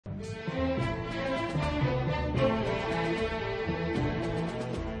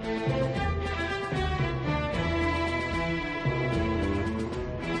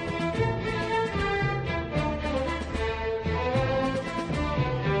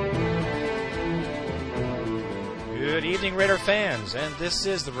Good evening, Raider fans, and this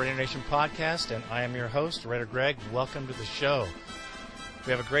is the Raider Nation Podcast, and I am your host, Raider Greg. Welcome to the show.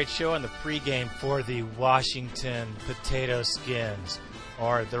 We have a great show in the pregame for the Washington Potato Skins,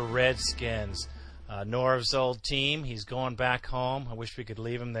 or the Redskins. Norv's old team, he's going back home. I wish we could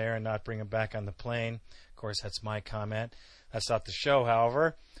leave him there and not bring him back on the plane. Of course, that's my comment. That's not the show,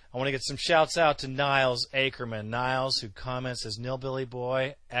 however. I want to get some shouts out to Niles Ackerman. Niles, who comments as Nilbilly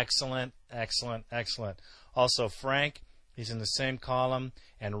Boy. Excellent, excellent, excellent. Also, Frank, he's in the same column.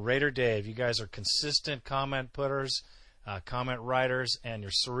 And Raider Dave, you guys are consistent comment putters, comment writers, and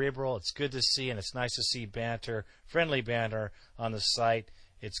you're cerebral. It's good to see, and it's nice to see banter, friendly banter on the site.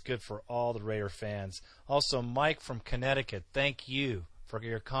 It's good for all the Raider fans. Also, Mike from Connecticut, thank you for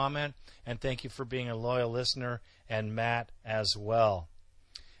your comment, and thank you for being a loyal listener, and Matt as well.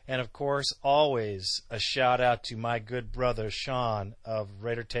 And, of course, always a shout-out to my good brother, Sean, of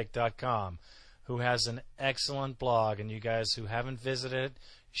RaiderTake.com, who has an excellent blog, and you guys who haven't visited it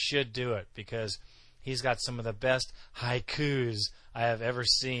should do it, because he's got some of the best haikus I have ever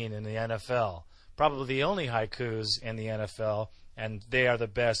seen in the NFL. Probably the only haikus in the NFL, and they are the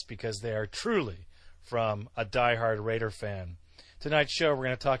best because they are truly from a diehard Raider fan. Tonight's show, we're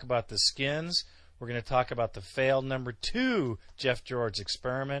going to talk about the Skins. We're going to talk about the failed number 2 Jeff George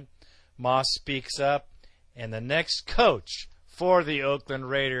experiment. Moss speaks up, and the next coach for the Oakland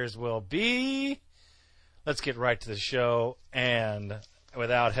Raiders will be... Let's get right to the show and,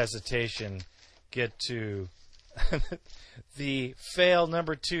 without hesitation, get to the failed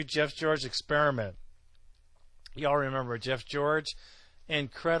number 2 Jeff George experiment. Y'all remember Jeff George?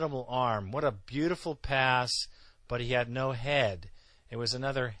 Incredible arm. What a beautiful pass, but he had no head. It was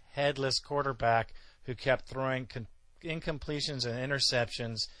another headless quarterback who kept throwing incompletions and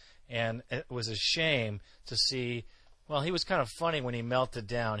interceptions, and it was a shame to see. Well, he was kind of funny when he melted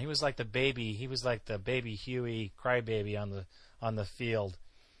down. He was like the baby. He was like the baby Huey crybaby on the field.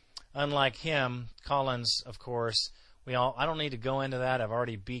 Unlike him, Collins, of course, I don't need to go into that. I've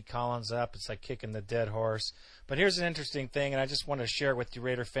already beat Collins up. It's like kicking the dead horse. But here's an interesting thing, and I just want to share it with you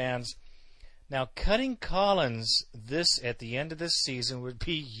Raider fans. Now, cutting Collins at the end of this season would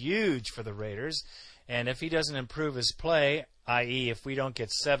be huge for the Raiders. And if he doesn't improve his play, i.e. if we don't get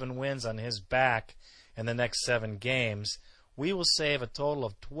 7 wins on his back in the next 7 games, we will save a total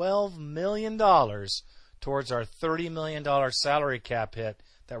of $12 million towards our $30 million salary cap hit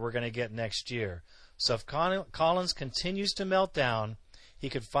that we're going to get next year. So if Collins continues to melt down, he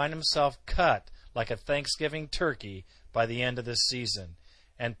could find himself cut like a Thanksgiving turkey by the end of this season.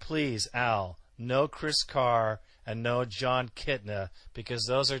 And please, Al, no Chris Carr and no John Kitna, because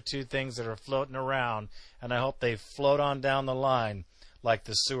those are 2 things that are floating around, and I hope they float on down the line like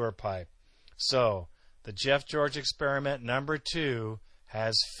the sewer pipe. So, the Jeff George experiment number 2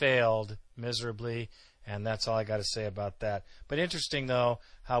 has failed miserably, and that's all I got to say about that. But interesting, though,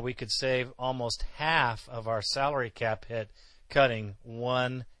 how we could save almost half of our salary cap hit cutting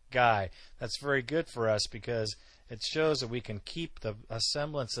one guy. That's very good for us because it shows that we can keep a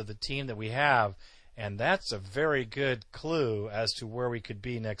semblance of the team that we have, and that's a very good clue as to where we could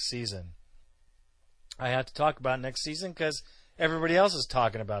be next season. I have to talk about next season because everybody else is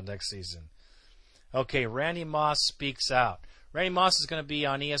talking about next season. Okay, Randy Moss speaks out. Randy Moss is going to be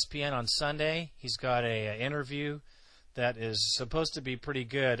on ESPN on Sunday. He's got an interview that is supposed to be pretty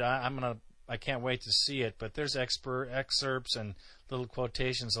good. I can't wait to see it, but there's excerpts and little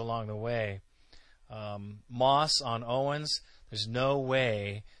quotations along the way. Moss on Owens, there's no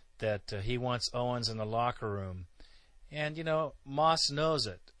way that he wants Owens in the locker room. And, Moss knows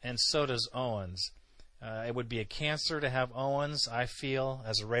it, and so does Owens. It would be a cancer to have Owens, I feel,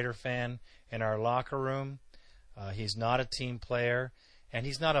 as a Raider fan, in our locker room. He's not a team player, and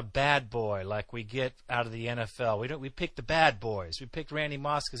he's not a bad boy like we get out of the NFL. We pick the bad boys. We picked Randy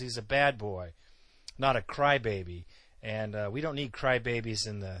Moss because he's a bad boy, not a crybaby. And we don't need crybabies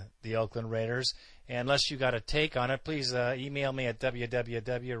in the Oakland Raiders. And unless you got a take on it, please email me at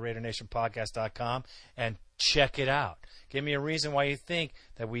www.raidernationpodcast.com and check it out. Give me a reason why you think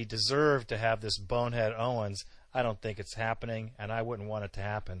that we deserve to have this bonehead Owens. I don't think it's happening, and I wouldn't want it to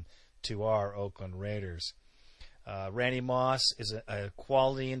happen to our Oakland Raiders. Randy Moss is a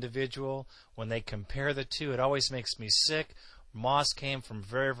quality individual. When they compare the two, it always makes me sick. Moss came from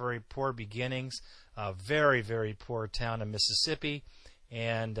very, very poor beginnings, a very, very poor town in Mississippi.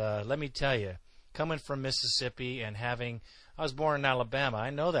 And let me tell you, coming from Mississippi and I was born in Alabama. I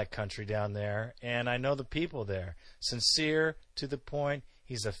know that country down there, and I know the people there. Sincere, to the point.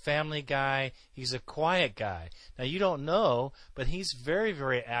 He's a family guy. He's a quiet guy. Now, you don't know, but he's very,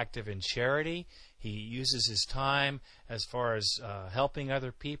 very active in charity. He uses his time as far as helping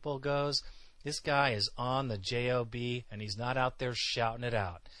other people goes. This guy is on the job, and he's not out there shouting it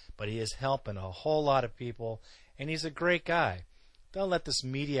out, but he is helping a whole lot of people, and he's a great guy. Don't let this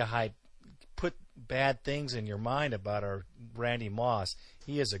media hype put bad things in your mind about our Randy Moss.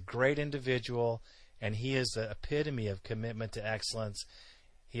 He is a great individual, and he is the epitome of commitment to excellence.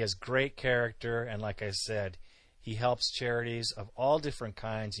 He has great character, and like I said, he helps charities of all different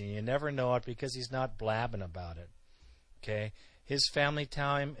kinds, and you never know it because he's not blabbing about it. Okay? His family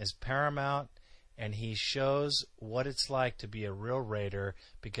time is paramount, and he shows what it's like to be a real Raider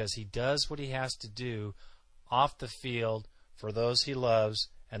because he does what he has to do off the field for those he loves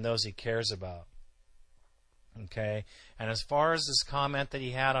and those he cares about. Okay? And as far as this comment that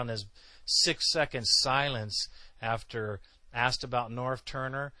he had on his 6-second silence after asked about Norv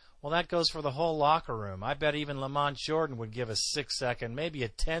Turner, well, that goes for the whole locker room. I bet even Lamont Jordan would give a 6-second, maybe a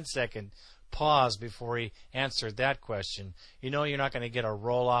 10-second pause before he answered that question. You know, you're not going to get a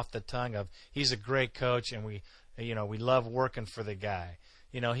roll off the tongue of he's a great coach and we love working for the guy.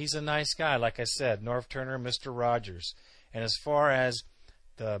 You know, he's a nice guy, like I said, Norv Turner, Mr. Rogers. And as far as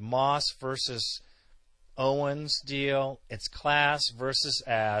the Moss versus Owens deal, it's class versus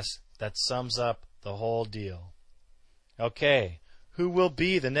ass that sums up the whole deal. Okay, who will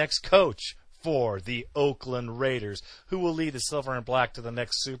be the next coach for the Oakland Raiders? Who will lead the Silver and Black to the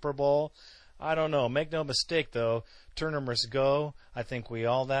next Super Bowl? I don't know. Make no mistake, though, Turner must go. I think we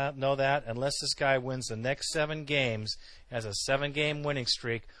all know that. Unless this guy wins the next 7 games, has a 7-game winning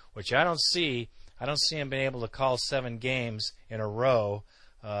streak, which I don't see. I don't see him being able to call 7 games in a row.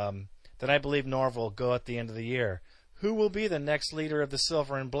 Then I believe Norv will go at the end of the year. Who will be the next leader of the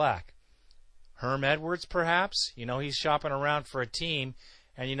Silver and Black? Herm Edwards, perhaps? You know, he's shopping around for a team.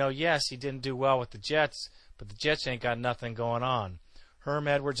 And, you know, yes, he didn't do well with the Jets, but the Jets ain't got nothing going on. Herm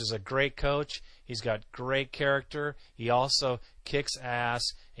Edwards is a great coach. He's got great character. He also kicks ass,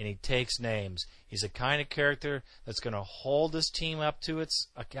 and he takes names. He's the kind of character that's going to hold this team up to its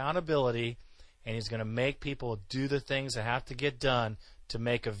accountability, and he's going to make people do the things that have to get done to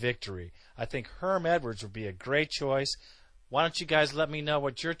make a victory. I think Herm Edwards would be a great choice. Why don't you guys let me know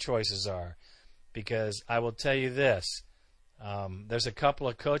what your choices are? Because I will tell you this. There's a couple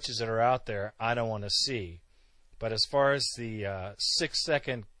of coaches that are out there I don't want to see. But as far as the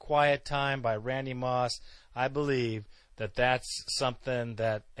 6-second quiet time by Randy Moss, I believe that that's something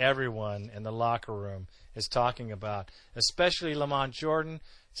that everyone in the locker room is talking about, especially Lamont Jordan,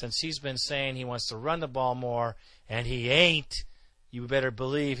 since he's been saying he wants to run the ball more, and he ain't. You better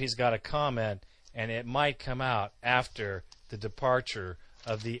believe he's got a comment, and it might come out after the departure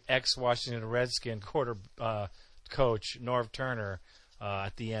of the ex-Washington Redskin coach Norv Turner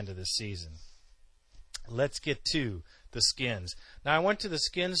at the end of the season. Let's get to the Skins. Now, I went to the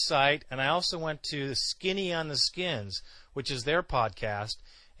Skins site, and I also went to Skinny on the Skins, which is their podcast,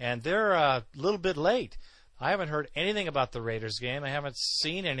 and they're a little bit late. I haven't heard anything about the Raiders game. I haven't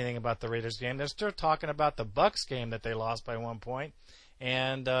seen anything about the Raiders game. They're still talking about the Bucs game that they lost by 1 point,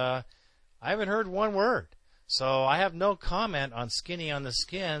 and I haven't heard one word. So I have no comment on Skinny on the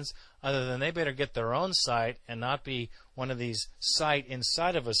Skins other than they better get their own site and not be one of these site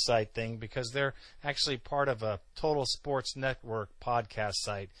inside of a site thing, because they're actually part of a Total Sports Network podcast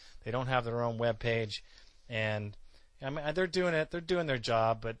site. They don't have their own web page, and I mean, they're doing it. They're doing their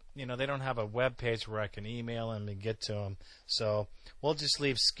job, but you know, they don't have a web page where I can email them and get to them. So we'll just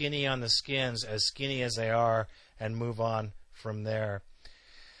leave Skinny on the Skins as skinny as they are and move on from there.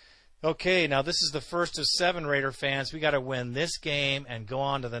 Okay, now this is the first of 7, Raider fans. We got to win this game and go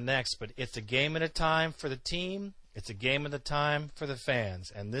on to the next, but it's a game at a time for the team. It's a game at a time for the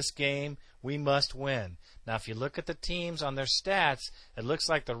fans, and this game we must win. Now, if you look at the teams on their stats, it looks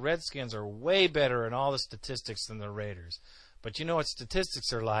like the Redskins are way better in all the statistics than the Raiders. But you know what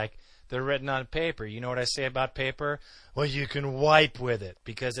statistics are like? They're written on paper. You know what I say about paper? Well, you can wipe with it,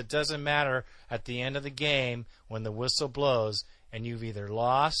 because it doesn't matter at the end of the game when the whistle blows and you've either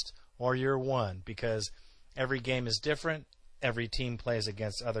lost or you're won, because every game is different. Every team plays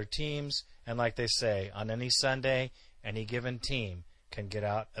against other teams, and like they say, on any Sunday, any given team can get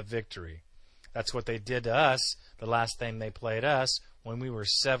out a victory. That's what they did to us the last time they played us when we were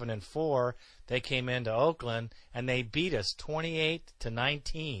 7-4. They came into Oakland and they beat us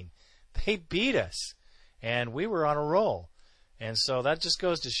 28-19. They beat us, and we were on a roll. And so that just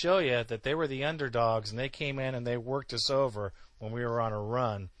goes to show you that they were the underdogs, and they came in and they worked us over when we were on a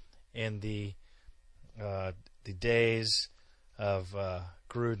run in the days of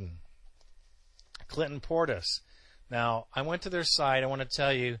Gruden. Clinton Portis. Now, I went to their site. I want to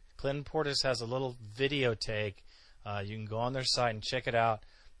tell you, Clinton Portis has a little video take. You can go on their site and check it out.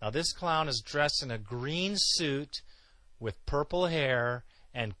 Now, this clown is dressed in a green suit with purple hair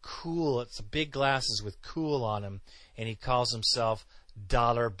and cool. It's big glasses with cool on them, and he calls himself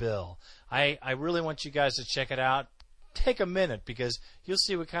Dollar Bill. I really want you guys to check it out. Take a minute, because you'll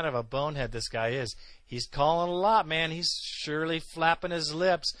see what kind of a bonehead this guy is. He's calling a lot, man. He's surely flapping his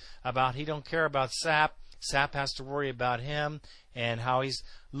lips about he don't care about Sapp. Sapp has to worry about him and how he's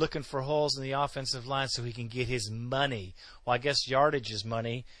looking for holes in the offensive line so he can get his money. Well, I guess yardage is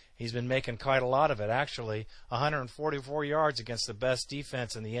money. He's been making quite a lot of it, actually. 144 yards against the best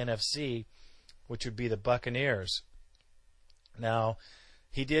defense in the NFC, which would be the Buccaneers. Now,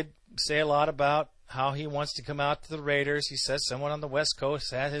 he did say a lot about how he wants to come out to the Raiders. He says someone on the West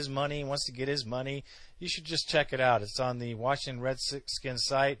Coast has his money. He wants to get his money. You should just check it out. It's on the Washington Redskins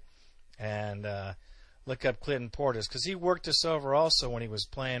site. And look up Clinton Portis, because he worked us over also when he was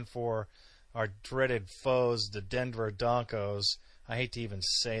playing for our dreaded foes, the Denver Broncos. I hate to even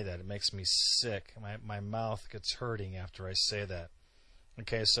say that. It makes me sick. My mouth gets hurting after I say that.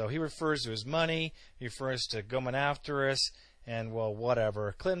 Okay, so he refers to his money. He refers to going after us. And, well,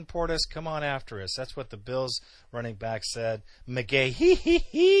 whatever. Clinton Portis, come on after us. That's what the Bills running back said. McGay,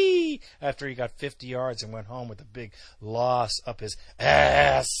 hee, after he got 50 yards and went home with a big loss up his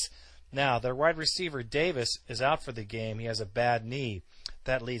ass. Now, their wide receiver, Davis, is out for the game. He has a bad knee.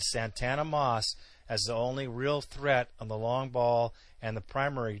 That leaves Santana Moss as the only real threat on the long ball and the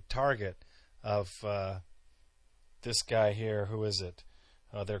primary target of this guy here. Who is it?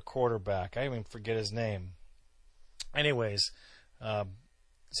 Their quarterback. I even forget his name. Anyways,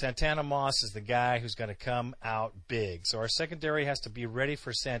 Santana Moss is the guy who's going to come out big. So our secondary has to be ready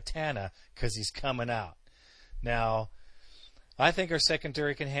for Santana because he's coming out. Now, I think our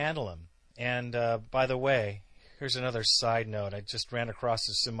secondary can handle him. And, by the way, here's another side note. I just ran across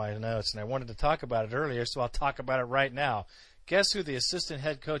this in my notes, and I wanted to talk about it earlier, so I'll talk about it right now. Guess who the assistant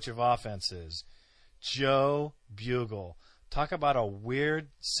head coach of offense is? Joe Bugle. Talk about a weird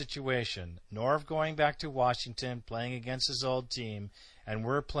situation. Norv going back to Washington, playing against his old team, and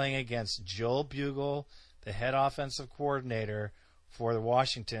we're playing against Joel Bugle, the head offensive coordinator for the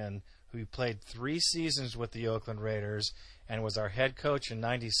Washington, who played 3 seasons with the Oakland Raiders and was our head coach in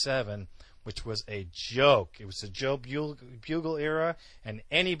 '97, which was a joke. It was the Joe Bugle era, and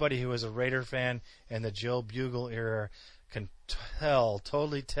anybody who is a Raider fan in the Joe Bugle era can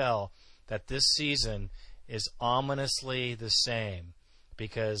totally tell that this season is ominously the same,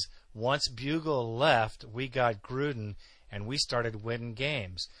 because once Bugle left, we got Gruden and we started winning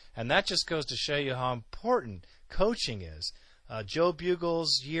games. And that just goes to show you how important coaching is. Joe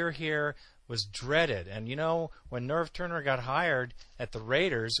Bugle's year here was dreaded. And, you know, when Norv Turner got hired at the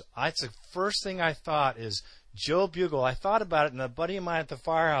Raiders, that's the first thing I thought is Joe Bugle. I thought about it, and a buddy of mine at the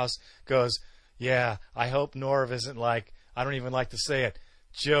firehouse goes, yeah, I hope Norv isn't like, I don't even like to say it,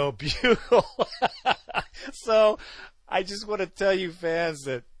 Joe Bugle. So I just want to tell you fans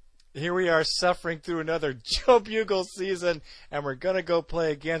that here we are suffering through another Joe Bugle season, and we're going to go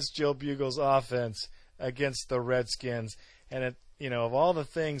play against Joe Bugle's offense against the Redskins. And, it, you know, of all the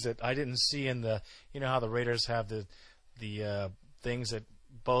things that I didn't see in the, you know, how the Raiders have the things that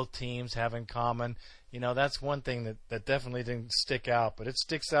both teams have in common, you know, that's one thing that definitely didn't stick out, but it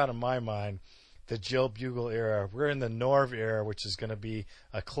sticks out in my mind. The Joe Bugle era. We're in the Norv era, which is going to be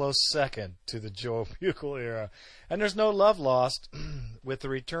a close second to the Joe Bugle era. And there's no love lost with the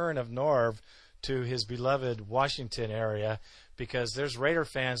return of Norv to his beloved Washington area, because there's Raider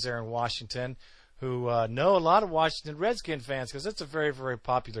fans there in Washington who know a lot of Washington Redskin fans, because it's a very, very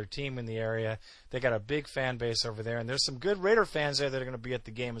popular team in the area. They got a big fan base over there, and there's some good Raider fans there that are going to be at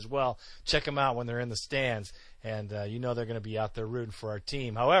the game as well. Check them out when they're in the stands, and you know they're going to be out there rooting for our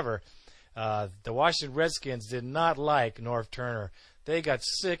team. However, the Washington Redskins did not like Norv Turner. They got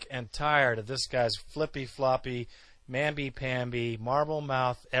sick and tired of this guy's flippy-floppy, mamby-pamby, marble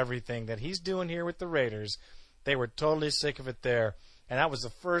mouth, everything that he's doing here with the Raiders. They were totally sick of it there. And that was the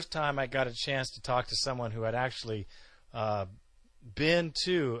first time I got a chance to talk to someone who had actually been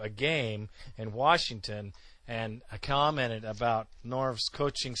to a game in Washington, and I commented about Norv's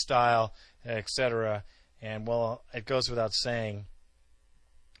coaching style, etc. And, well, it goes without saying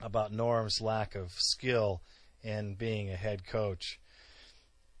about Norm's lack of skill in being a head coach.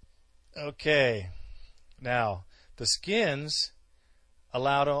 Okay, now the Skins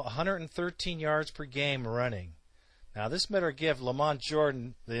allowed 113 yards per game running. Now this better give Lamont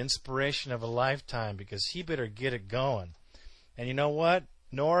Jordan the inspiration of a lifetime, because he better get it going. And you know what,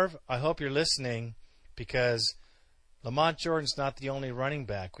 Norv, I hope you're listening, because Lamont Jordan's not the only running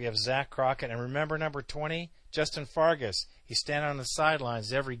back. We have Zach Crockett, and remember number 20, Justin Fargas. He's standing on the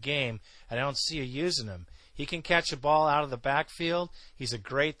sidelines every game, and I don't see you using him. He can catch a ball out of the backfield. He's a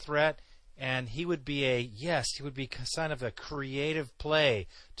great threat, and he would be kind of a creative play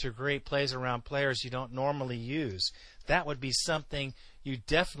to create plays around players you don't normally use. That would be something you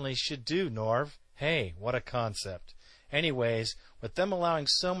definitely should do, Norv. Hey, what a concept. Anyways, with them allowing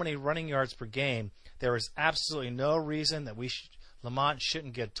so many running yards per game, there is absolutely no reason that Lamont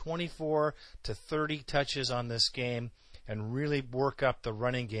shouldn't get 24 to 30 touches on this game and really work up the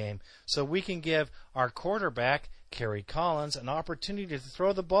running game so we can give our quarterback, Kerry Collins, an opportunity to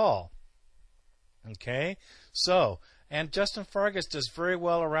throw the ball. Okay? And Justin Fargas does very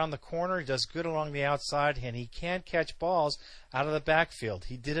well around the corner. He does good along the outside, and he can catch balls out of the backfield.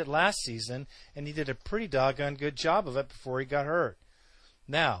 He did it last season, and he did a pretty doggone good job of it before he got hurt.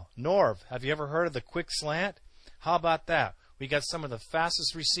 Now, Norv, have you ever heard of the quick slant? How about that? We got some of the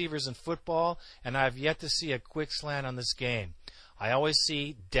fastest receivers in football, and I have yet to see a quick slant on this game. I always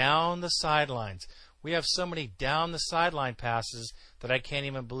see down the sidelines. We have so many down the sideline passes that I can't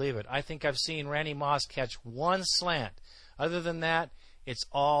even believe it. I think I've seen Randy Moss catch one slant. Other than that, it's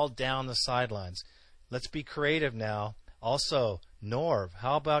all down the sidelines. Let's be creative now. Also, Norv,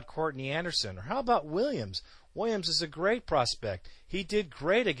 how about Courtney Anderson? Or how about Williams? Williams is a great prospect. He did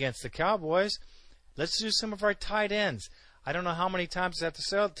great against the Cowboys. Let's do some of our tight ends. I don't know how many times I have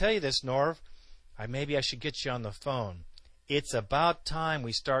to tell you this, Norv. Maybe I should get you on the phone. It's about time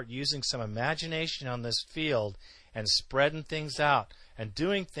we start using some imagination on this field and spreading things out. And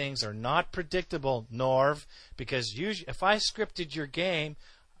doing things are not predictable, Norv, because usually, if I scripted your game,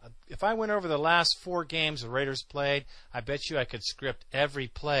 if I went over the last 4 games the Raiders played, I bet you I could script every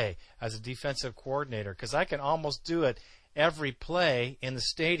play as a defensive coordinator because I can almost do it every play in the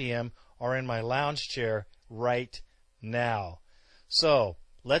stadium or in my lounge chair right now. So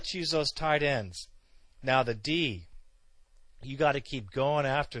let's use those tight ends. Now the D, you got to keep going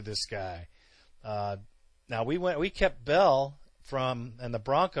after this guy. Now we kept Bell and the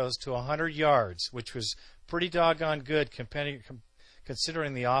Broncos to 100 yards, which was pretty doggone good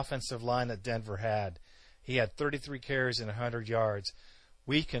considering the offensive line that Denver had. He had 33 carries and 100 yards.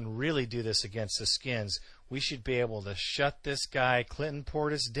 We can really do this against the Skins. We should be able to shut this guy, Clinton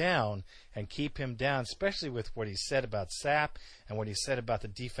Portis, down and keep him down, especially with what he said about Sapp and what he said about the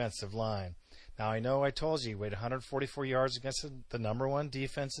defensive line. Now, I know I told you he weighed 144 yards against the number 1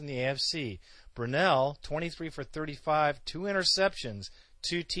 defense in the AFC. Brunell, 23 for 35, 2 interceptions,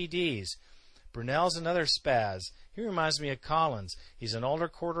 2 TDs. Brunell's another spaz. He reminds me of Collins. He's an older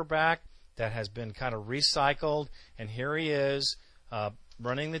quarterback that has been kind of recycled, and here he is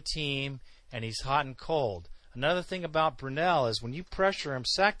running the team, and he's hot and cold. Another thing about Brunell is when you pressure him,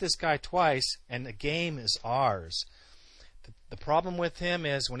 sack this guy twice, and the game is ours. The problem with him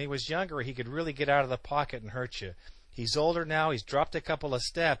is when he was younger, he could really get out of the pocket and hurt you. He's older now. He's dropped a couple of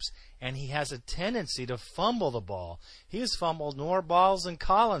steps, and he has a tendency to fumble the ball. He has fumbled more balls than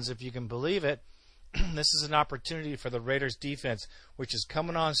Collins, if you can believe it. This is an opportunity for the Raiders defense, which is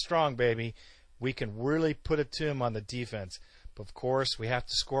coming on strong, baby. We can really put it to him on the defense. But, of course, we have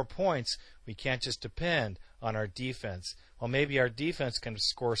to score points. We can't just depend on our defense. Well, maybe our defense can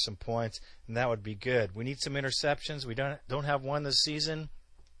score some points, and that would be good. We need some interceptions. We don't have one this season.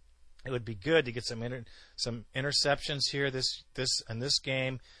 It would be good to get some interceptions here in this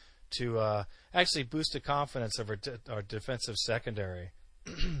game to actually boost the confidence of our defensive secondary.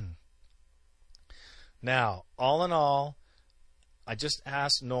 Now, all in all, I just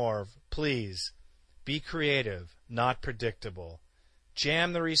asked Norv, please be creative, not predictable.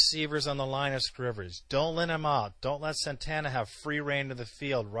 Jam the receivers on the line of scrimmage. Don't let them out. Don't let Santana have free reign of the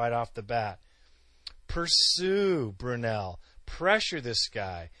field right off the bat. Pursue Brunell. Pressure this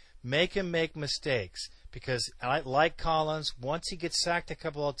guy. Make him make mistakes. Because, like Collins, once he gets sacked a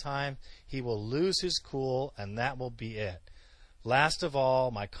couple of times, he will lose his cool, and that will be it. Last of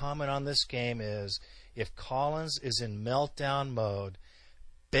all, my comment on this game is, if Collins is in meltdown mode,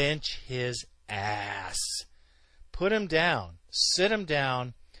 bench his ass. Put him down. Sit him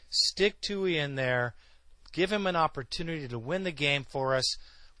down. Stick Tui in there. Give him an opportunity to win the game for us.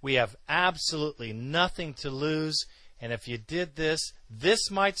 We have absolutely nothing to lose. And if you did this,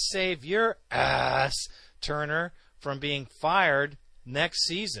 this might save your ass, Turner, from being fired next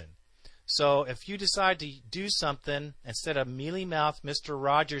season. So if you decide to do something instead of mealy-mouthed Mr.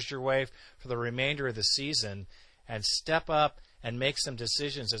 Rogers your way for the remainder of the season and step up and make some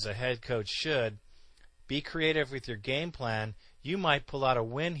decisions as a head coach should, be creative with your game plan, you might pull out a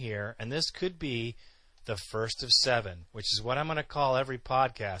win here, and this could be the first of 7, which is what I'm going to call every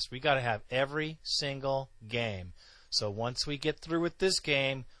podcast. We got to have every single game. So once we get through with this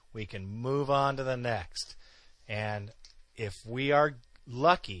game, we can move on to the next. And if we are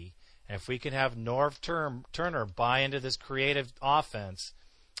lucky, and if we can have Norv Turner buy into this creative offense,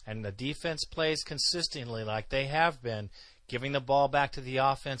 and the defense plays consistently like they have been, giving the ball back to the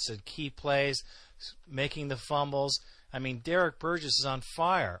offense at key plays, making the fumbles. I mean, Derek Burgess is on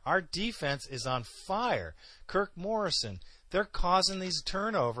fire. Our defense is on fire. Kirk Morrison, they're causing these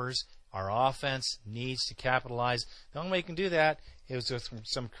turnovers. Our offense needs to capitalize. The only way you can do that is with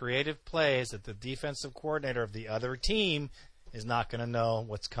some creative plays that the defensive coordinator of the other team is not going to know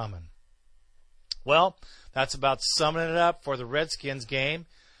what's coming. Well, that's about summing it up for the Redskins game.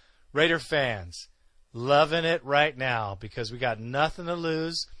 Raider fans, loving it right now because we got nothing to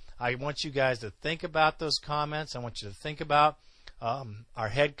lose. I want you guys to think about those comments. I want you to think about our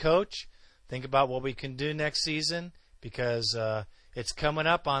head coach. Think about what we can do next season because it's coming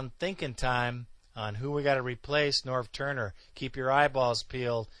up on thinking time on who we got to replace Norv Turner. Keep your eyeballs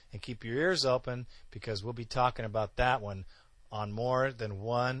peeled and keep your ears open because we'll be talking about that one on more than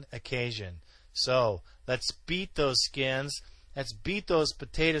one occasion. So let's beat those skins. Let's beat those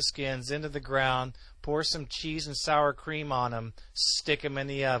potato skins into the ground, pour some cheese and sour cream on them, stick them in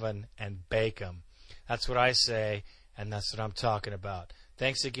the oven, and bake them. That's what I say, and that's what I'm talking about.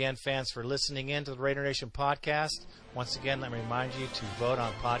 Thanks again, fans, for listening in to the Raider Nation podcast. Once again, let me remind you to vote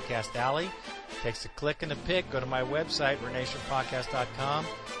on Podcast Alley. It takes a click and a pick. Go to my website, RaiderNationPodcast.com.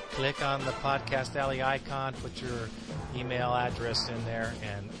 Click on the Podcast Alley icon, put your email address in there,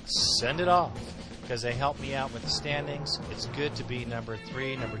 and send it off. Because they help me out with the standings. It's good to be number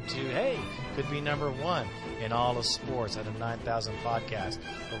 3, number 2. Hey, could be number 1 in all of sports out of 9,000 podcasts.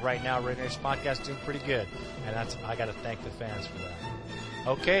 But right now, Raider Nation Podcast is doing pretty good, and I got to thank the fans for that.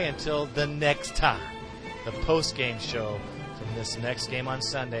 Okay, until the next time, the post-game show from this next game on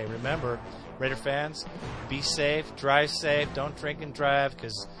Sunday. Remember, Raider fans, be safe, drive safe, don't drink and drive,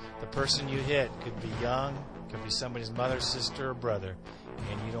 because the person you hit could be young, could be somebody's mother, sister, or brother.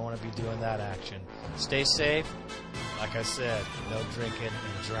 And you don't want to be doing that action. Stay safe. Like I said, no drinking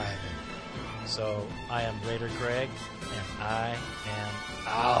and driving. So I am Raider Greg, and I am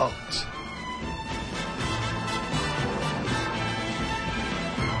out.